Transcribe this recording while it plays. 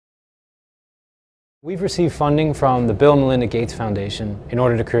We've received funding from the Bill Melinda Gates Foundation in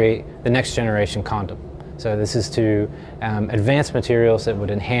order to create the Next Generation Condom. So this is to advance materials that would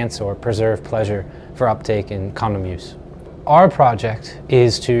enhance or preserve pleasure for uptake in condom use. Our project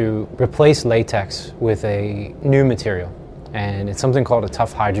is to replace latex with a new material, and it's something called a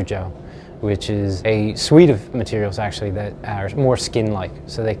tough hydrogel, which is a suite of materials actually that are more skin-like,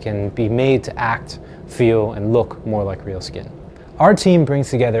 so they can be made to act, feel, and look more like real skin. Our team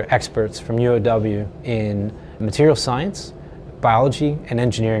brings together experts from UOW in material science, biology, and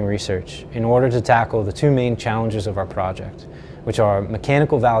engineering research in order to tackle the two main challenges of our project, which are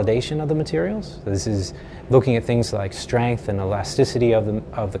mechanical validation of the materials. So this is looking at things like strength and elasticity of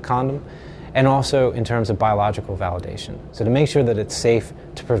the condom, and also in terms of biological validation. So to make sure that it's safe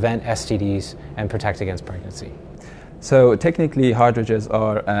to prevent STDs and protect against pregnancy. So technically hydrogels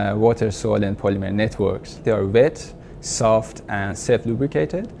are water, soil, and polymer networks. They are wet, soft, and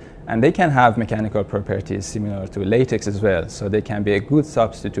self-lubricated, and they can have mechanical properties similar to latex as well, so they can be a good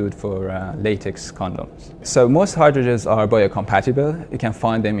substitute for latex condoms. So most hydrogels are biocompatible. You can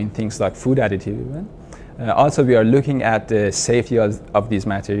find them in things like food additive even. Also, we are looking at the safety of these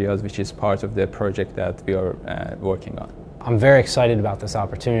materials, which is part of the project that we are working on. I'm very excited about this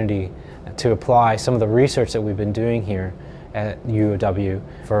opportunity to apply some of the research that we've been doing here at UOW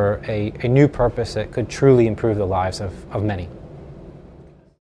for a new purpose that could truly improve the lives of many.